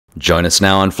Join us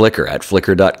now on Flickr at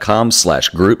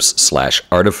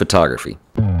flickr.com/groups/art-of-photography.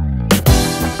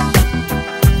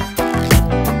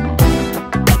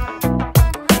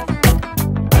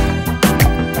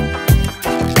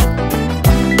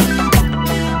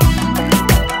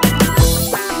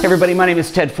 Hey everybody, my name is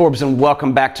Ted Forbes and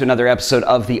welcome back to another episode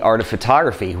of The Art of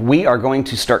Photography. We are going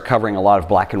to start covering a lot of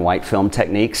black and white film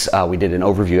techniques. We did an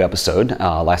overview episode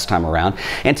last time around,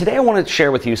 and today I want to share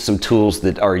with you some tools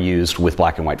that are used with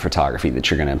black and white photography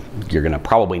that you're gonna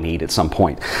probably need at some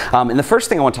point. And the first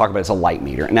thing I want to talk about is a light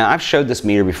meter. Now, I've showed this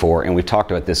meter before, and we've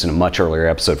talked about this in a much earlier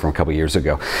episode from a couple years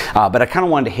ago, but I kind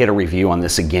of wanted to hit a review on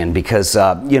this again because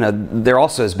you know, there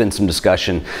also has been some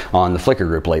discussion on the Flickr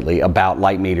group lately about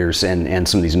light meters and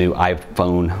some of these new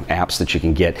iPhone apps that you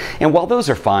can get. And while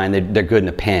those are fine, they're good in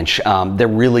a pinch, they're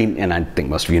really, and I think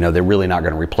most of you know, they're really not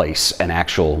going to replace an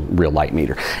actual real light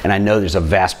meter. And I know there's a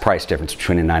vast price difference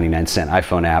between a 99-cent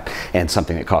iPhone app and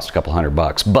something that costs a couple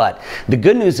 $100. But the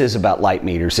good news is about light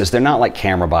meters is they're not like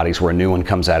camera bodies where a new one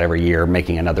comes out every year,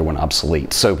 making another one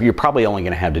obsolete. So you're probably only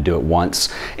going to have to do it once.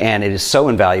 And it is so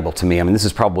invaluable to me. I mean, this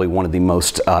is probably one of the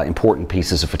most important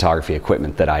pieces of photography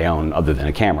equipment that I own other than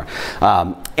a camera.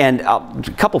 And a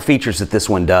couple features that this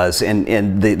one does,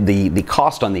 and the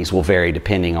cost on these will vary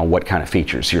depending on what kind of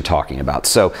features you're talking about.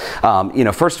 So, you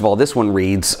know, first of all, this one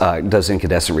does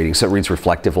incandescent reading, so it reads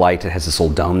reflective light. It has this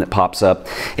little dome that pops up,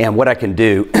 and what I can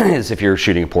do is, if you're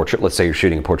shooting a portrait, let's say you're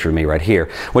shooting a portrait of me right here,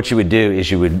 what you would do is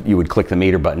you would click the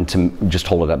meter button to just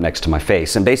hold it up next to my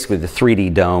face, and basically the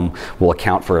 3D dome will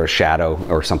account for a shadow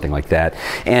or something like that.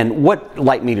 And what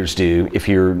light meters do, if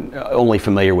you're only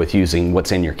familiar with using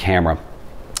what's in your camera,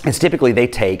 is typically they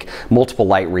take multiple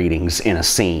light readings in a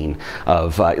scene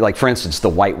of, like for instance, the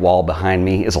white wall behind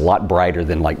me is a lot brighter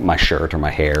than like my shirt or my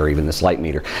hair or even this light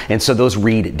meter. And so those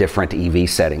read at different EV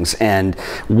settings. And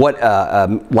what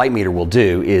a light meter will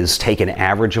do is take an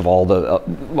average of all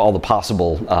the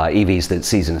possible EVs that it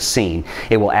sees in a scene.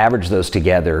 It will average those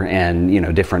together, and you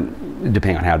know,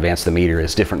 depending on how advanced the meter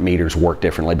is, different meters work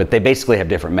differently, but they basically have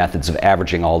different methods of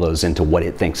averaging all those into what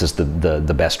it thinks is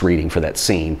the best reading for that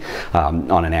scene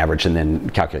on an average, and then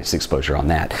calculates the exposure on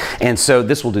that. And so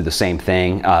this will do the same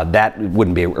thing. That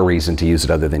wouldn't be a reason to use it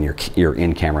other than your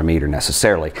in-camera meter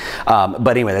necessarily. But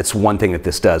anyway, that's one thing that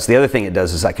this does. The other thing it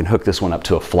does is I can hook this one up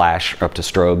to a flash, or up to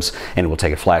strobes, and it will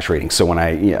take a flash reading. So when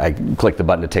I click the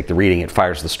button to take the reading, it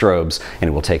fires the strobes, and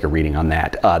it will take a reading on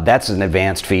that. That's an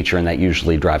advanced feature, and that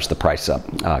usually drives the price up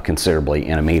considerably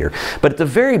in a meter. But at the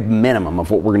very minimum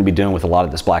of what we're going to be doing with a lot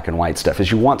of this black and white stuff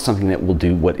is you want something that will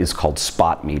do what is called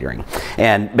spot metering.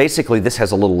 And basically this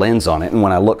has a little lens on it, and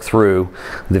when I look through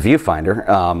the viewfinder,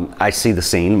 I see the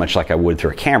scene much like I would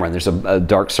through a camera, and there's a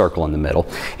dark circle in the middle,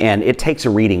 and it takes a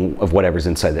reading of whatever's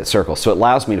inside that circle. So it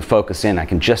allows me to focus in. I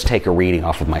can just take a reading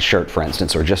off of my shirt, for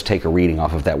instance, or just take a reading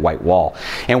off of that white wall.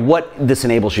 And what this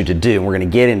enables you to do, and we're going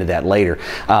to get into that later,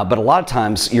 but a lot of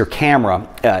times your camera,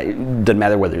 doesn't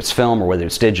matter whether it's film or whether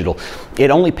it's digital,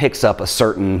 it only picks up a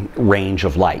certain range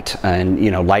of light, and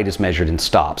you know, light is measured in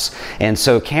stops. And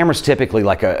so cameras typically,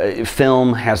 like a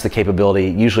film, has the capability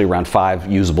usually around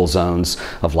 5 usable zones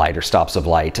of light or stops of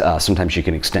light. Sometimes you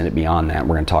can extend it beyond that.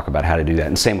 We're going to talk about how to do that,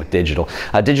 and same with digital.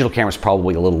 Digital cameras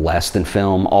probably a little less than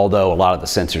film, although a lot of the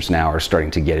sensors now are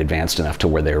starting to get advanced enough to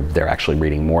where they're actually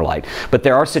reading more light. But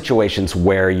there are situations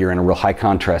where you're in a real high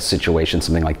contrast situation,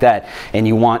 something like that, and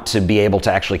you want to be able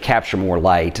to actually capture more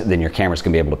light than your camera's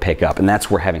going to be able to pick up, and that's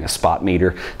where having a spot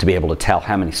meter to be able to tell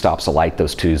how many stops of light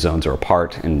those two zones are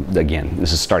apart. And again,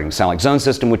 this is starting to sound like zone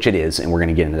system, which it is, and we're going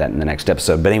to get into that in the next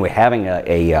episode. But anyway, having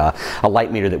a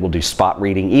light meter that will do spot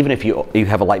reading, even if you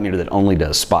have a light meter that only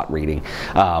does spot reading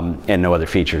and no other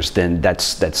features, then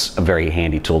that's a very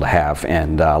handy tool to have.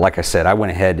 And like I said, I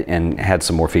went ahead and had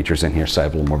some more features in here, so I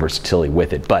have a little more versatility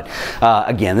with it. But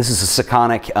again, this is a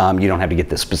Sekonic. You don't have to get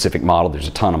this specific model. There's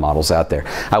a ton of models out there.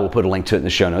 I will put a link to it in the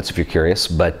show notes if you're curious,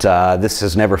 but this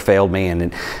has never failed me,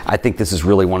 and I think this is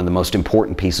really one of the most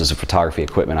important pieces of photography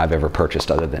equipment I've ever purchased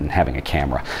other than having a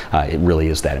camera. It really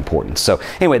is that important. So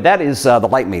anyway, that is the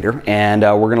light meter, and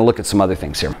we're going to look at some other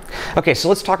things here. Okay, so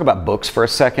let's talk about books for a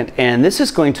second, and this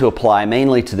is going to apply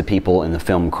mainly to the people in the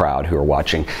film crowd who are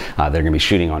watching. They're going to be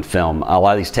shooting on film. A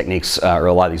lot of these techniques, or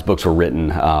a lot of these books were written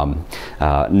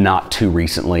not too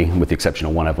recently, with the exception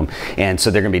of one of them, and so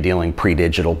they're going to be dealing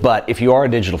pre-digital. But if you are a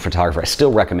digital photographer, I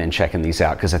still recommend checking these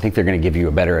out because I think they're going to give you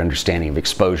a better understanding of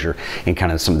exposure and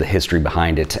kind of some of the history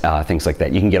behind it, things like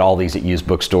that. You can get all these at used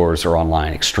bookstores or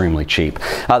online extremely cheap.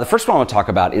 The first one I want to talk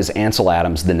about is Ansel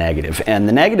Adams' The Negative. And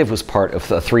The Negative was part of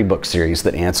the 3-book series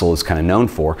that Ansel is kind of known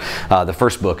for. The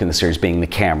first book in the series being The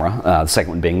Camera, the second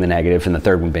one being The Negative, and the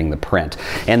third one being The Print.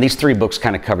 And these 3 books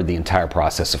kind of covered the entire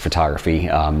process of photography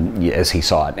as he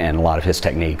saw it, and a lot of his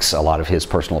techniques, a lot of his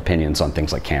personal opinions on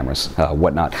things like cameras,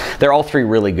 whatnot. They're all 3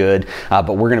 really good,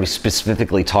 but we're going to be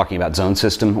specifically talking about Zone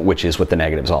System, which is what The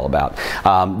Negative is all about.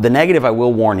 The Negative, I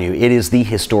will warn you, it is the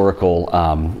historical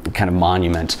kind of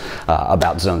monument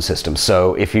about Zone System.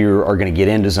 So if you are going to get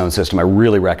into Zone System, I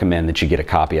really recommend that you get a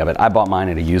copy of it. I bought mine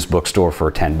at a used bookstore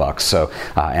for $10, so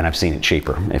and I've seen it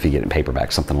cheaper if you get it in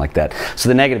paperback, something like that. So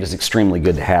The Negative is extremely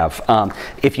good to have.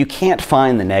 If you can't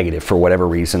find The Negative for whatever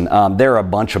reason, there are a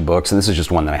bunch of books, and this is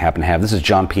just one that I happen to have. This is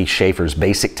John P. Schaefer's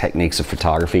Basic Techniques of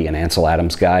Photography and Ansel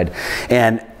Adams Guide.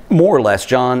 And more or less,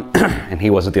 John, and he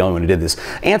wasn't the only one who did this,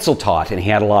 Ansel taught, and he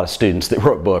had a lot of students that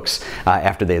wrote books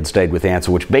after they had studied with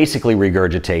Ansel, which basically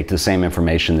regurgitate the same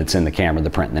information that's in The Camera, The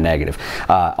Print, and The Negative,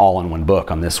 all in one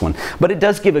book on this one. But it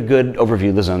does give a good overview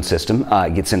of the Zone System.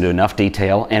 It gets into enough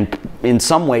detail, and in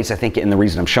some ways, I think, and the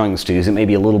reason I'm showing this to you is it may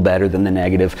be a little better than The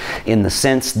Negative in the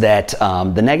sense that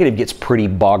The Negative gets pretty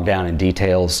bogged down in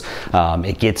details.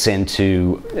 It gets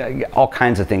into all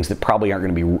kinds of things that probably aren't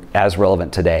going to be as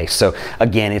relevant today. So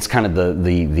again, it's kind of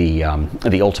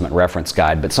the ultimate reference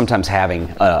guide, but sometimes having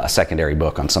a secondary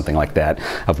book on something like that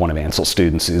of one of Ansel's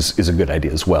students is a good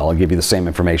idea as well. I'll give you the same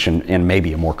information in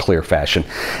maybe a more clear fashion.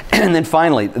 And then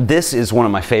finally, this is one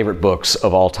of my favorite books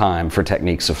of all time for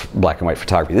techniques of black and white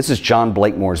photography. This is John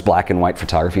Blakemore's Black and White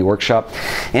Photography Workshop.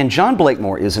 And John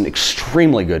Blakemore is an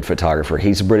extremely good photographer.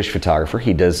 He's a British photographer.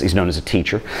 He's known as a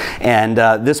teacher. And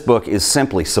this book is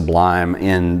simply sublime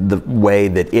in the way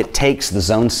that it takes the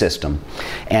Zone System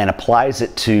and applies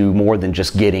it to more than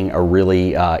just getting a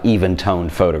really even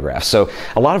toned photograph. So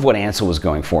a lot of what Ansel was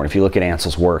going for, and if you look at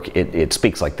Ansel's work, it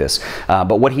speaks like this.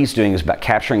 But what he's doing is about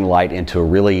capturing light into a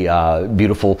really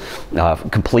beautiful,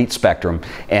 complete spectrum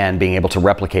and being able to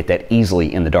replicate that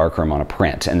easily in the darkroom on a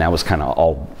print. And that was kind of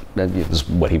all it was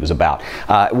what he was about.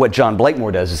 What John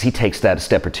Blakemore does is he takes that a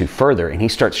step or two further, and he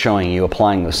starts showing you,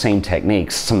 applying those same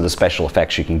techniques, some of the special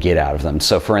effects you can get out of them.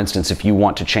 So for instance, if you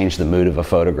want to change the mood of a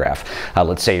photograph,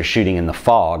 let's say you're shooting in the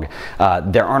fog,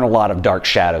 there aren't a lot of dark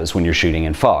shadows when you're shooting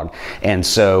in fog. And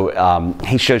so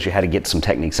he shows you how to get some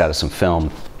techniques out of some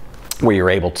film where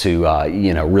you're able to,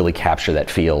 really capture that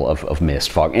feel of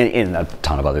mist, fog, and a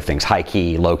ton of other things. High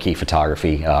key, low key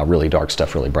photography, really dark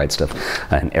stuff, really bright stuff,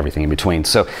 and everything in between.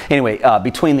 So anyway,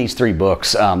 between these 3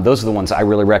 books, those are the ones I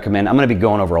really recommend. I'm going to be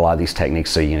going over a lot of these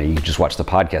techniques, so you can just watch the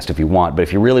podcast if you want. But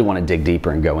if you really want to dig deeper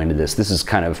and go into this is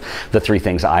kind of the 3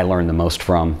 things I learned the most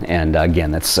from. And again,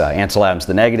 that's Ansel Adams'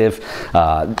 The Negative,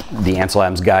 the Ansel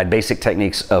Adams Guide, Basic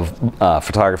Techniques of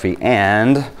Photography,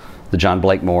 and the John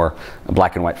Blakemore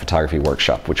Black and White Photography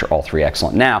Workshop, which are all 3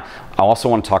 excellent. Now, I also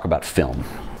want to talk about film.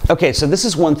 Okay, so this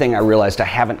is one thing I realized I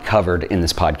haven't covered in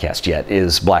this podcast yet,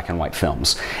 is black and white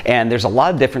films. And there's a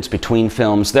lot of difference between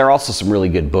films. There are also some really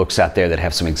good books out there that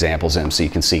have some examples in them, so you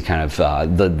can see kind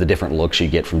of the different looks you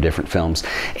get from different films.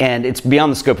 And it's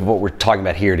beyond the scope of what we're talking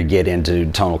about here to get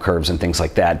into tonal curves and things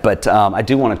like that. But I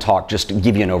do want to talk, just to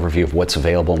give you an overview of what's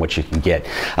available and what you can get.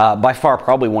 By far,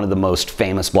 probably one of the most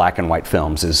famous black and white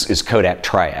films is Kodak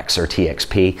Tri-X, or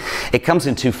TXP. It comes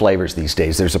in 2 flavors these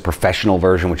days. There's a professional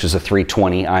version, which is a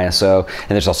 320 ISO, and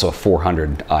there's also a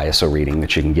 400 ISO reading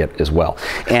that you can get as well.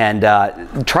 And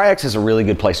Tri-X is a really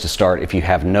good place to start if you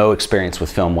have no experience with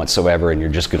film whatsoever and you're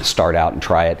just going to start out and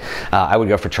try it. I would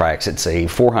go for Tri-X. It's a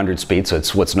 400 speed, so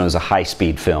it's what's known as a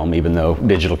high-speed film, even though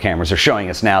digital cameras are showing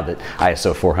us now that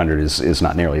ISO 400 is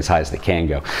not nearly as high as they can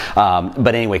go.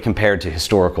 But anyway, compared to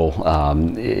historical,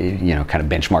 kind of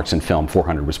benchmarks in film,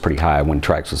 400 was pretty high when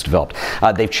Tri-X was developed.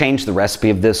 They've changed the recipe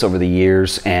of this over the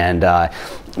years, and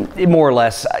more or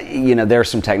less, there are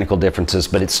some technical differences,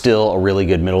 but it's still a really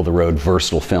good middle-of-the-road,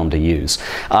 versatile film to use.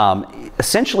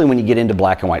 Essentially, when you get into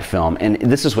black and white film, and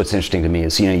this is what's interesting to me,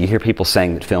 is you hear people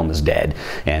saying that film is dead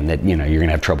and that you're going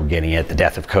to have trouble getting it, the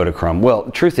death of Kodachrome. Well,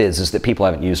 the truth is that people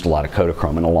haven't used a lot of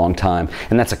Kodachrome in a long time,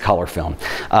 and that's a color film.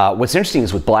 What's interesting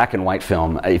is with black and white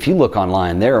film, if you look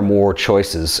online, there are more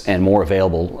choices and more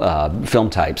available film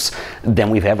types than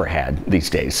we've ever had these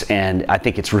days, and I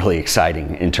think it's really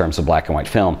exciting in terms of black and white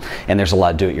film. And there's a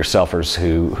lot of do-it-yourselfers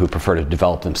who prefer to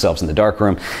develop themselves in the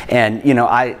darkroom. And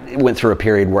I went through a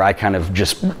period where I kind of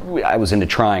I was into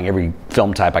trying every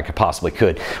film type I possibly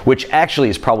could, which actually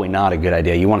is probably not a good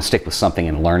idea. You want to stick with something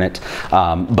and learn it,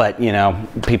 but you know,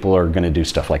 people are going to do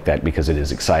stuff like that because it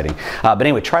is exciting. But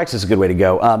anyway, Tri-X is a good way to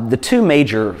go. The two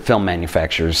major film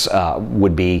manufacturers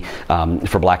would be,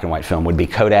 for black and white film, would be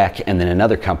Kodak and then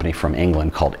another company from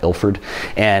England called Ilford,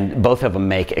 and both of them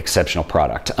make exceptional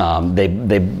product.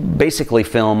 They basically,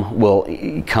 film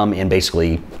will come in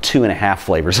basically 2.5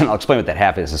 flavors, and I'll explain what that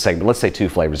half is in a second, but let's say 2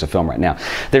 flavors of film right now.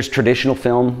 There's traditional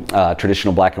film,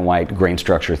 traditional black and white, grain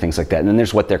structure, things like that, and then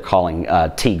there's what they're calling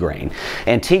T-grain.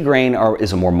 And T-grain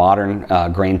is a more modern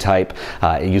grain type.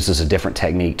 It uses a different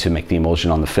technique to make the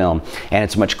emulsion on the film, and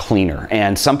it's much cleaner.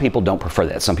 And some people don't prefer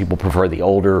that. Some people prefer the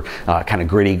older, kind of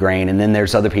gritty grain, and then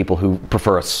there's other people who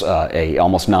prefer a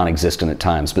almost non-existent at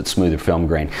times, but smoother film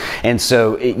grain. And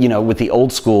so, you know, with the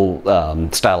old school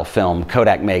style of film,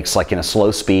 Kodak makes, like in a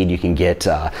slow speed, you can get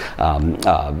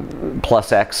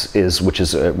Plus X, which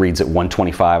reads at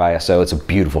 125 ISO. It's a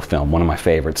beautiful film, one of my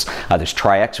favorites. There's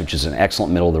Tri-X, which is an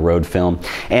excellent middle of the road film,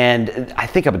 and I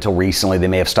think up until recently they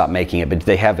may have stopped making it, but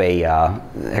they have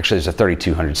actually there's a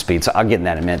 3200 speed, so I'll get in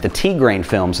that in a minute. The T-grain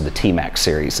films are the T-Max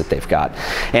series that they've got,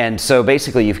 and so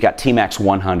basically you've got T-Max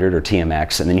 100 or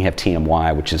TMX, and then you have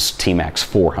TMY, which is T-Max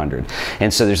 400,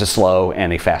 and so there's a slow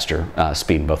and a faster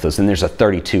speed in both those, and there's a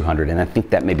 3200, and I think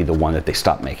that may be the one that they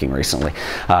stopped making recently.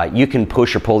 You can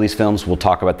push or pull these films. We'll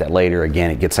talk about that later.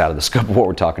 Again, it gets out of the scope of what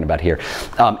we're talking about here.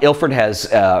 Ilford has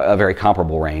a very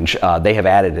comparable range. They have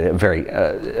added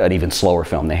an even slower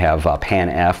film. They have Pan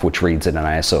F, which reads at an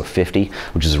ISO of 50,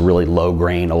 which is a really low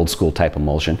grain, old school type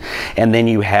emulsion. And then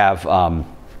you have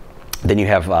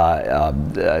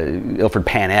Ilford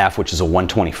Pan F, which is a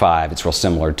 125. It's real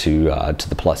similar to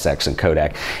the Plus X and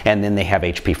Kodak. And then they have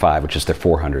HP5, which is their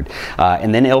 400.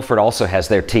 And then Ilford also has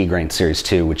their T-grain series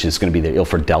too, which is going to be the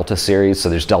Ilford Delta series. So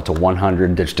there's Delta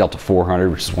 100, there's Delta 400,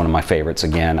 which is one of my favorites.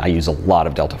 Again, I use a lot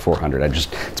of Delta 400. It's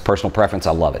personal preference.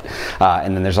 I love it.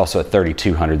 And then there's also a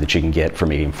 3200 that you can get for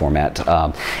medium format.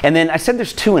 And then I said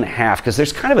there's 2.5 because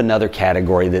there's kind of another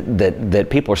category that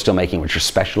people are still making, which are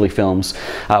specialty films,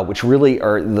 which really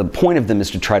are, the point of them is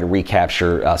to try to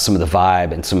recapture some of the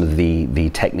vibe and some of the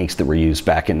techniques that were used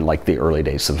back in like the early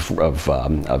days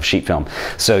of sheet film.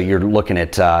 So you're looking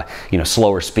at you know,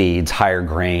 slower speeds, higher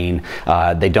grain.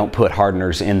 They don't put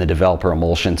hardeners in the developer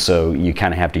emulsion, so you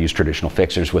kind of have to use traditional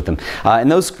fixers with them. And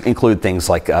those include things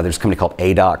like there's a company called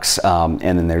ADOX,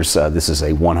 and then there's this is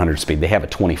a 100 speed. They have a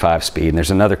 25 speed, and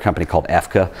there's another company called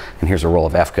EFCA, and here's a roll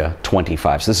of EFCA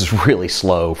 25. So this is really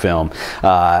slow film.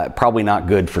 Probably not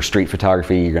good for street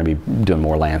photography. You're going to be doing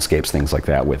more landscapes, things like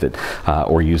that with it,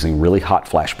 or using really hot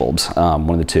flash bulbs, one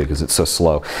of the two, because it's so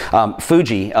slow.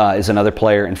 Fuji is another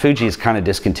player, and Fuji is kind of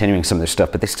discontinuing some of their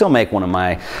stuff, but they still make one of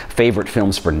my favorite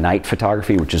films for night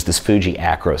photography, which is this Fuji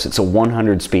Acros. It's a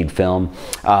 100 speed film,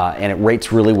 and it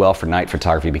rates really well for night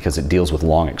photography because it deals with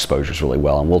long exposures really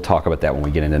well, and we'll talk about that when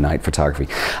we get into night photography.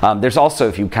 There's also,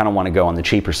 if you kind of want to go on the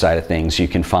cheaper side of things, you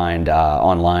can find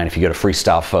online, if you go to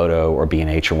Freestyle Photo or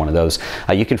B&H or one of those,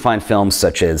 you can find films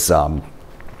such as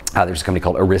there's a company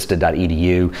called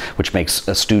Arista.edu, which makes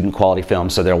a student quality film,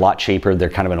 so they're a lot cheaper. They're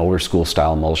kind of an older school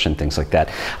style emulsion, things like that.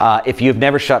 If you've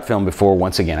never shot film before,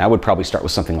 once again, I would probably start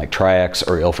with something like Tri-X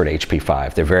or Ilford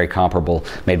HP5. They're very comparable,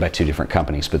 made by 2 different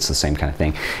companies, but it's the same kind of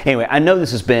thing. Anyway, I know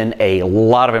this has been a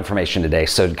lot of information today,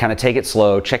 so kind of take it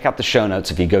slow. Check out the show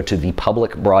notes. If you go to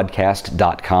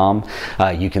thepublicbroadcast.com,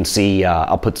 you can see,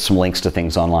 I'll put some links to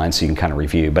things online so you can kind of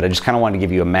review, but I just kind of wanted to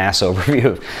give you a mass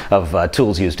overview of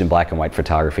tools used in black and white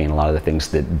photography and a lot of the things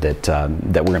that we're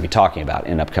going to be talking about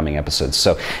in upcoming episodes.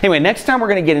 So anyway, next time we're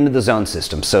going to get into the zone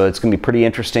system. So it's going to be pretty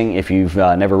interesting. If you've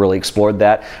never really explored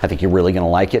that, I think you're really going to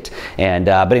like it. And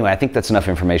but anyway, I think that's enough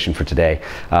information for today.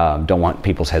 Don't want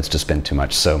people's heads to spin too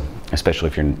much, so especially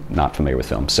if you're not familiar with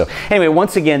film. So anyway,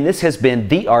 once again, this has been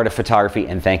The Art of Photography,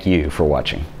 and thank you for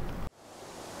watching.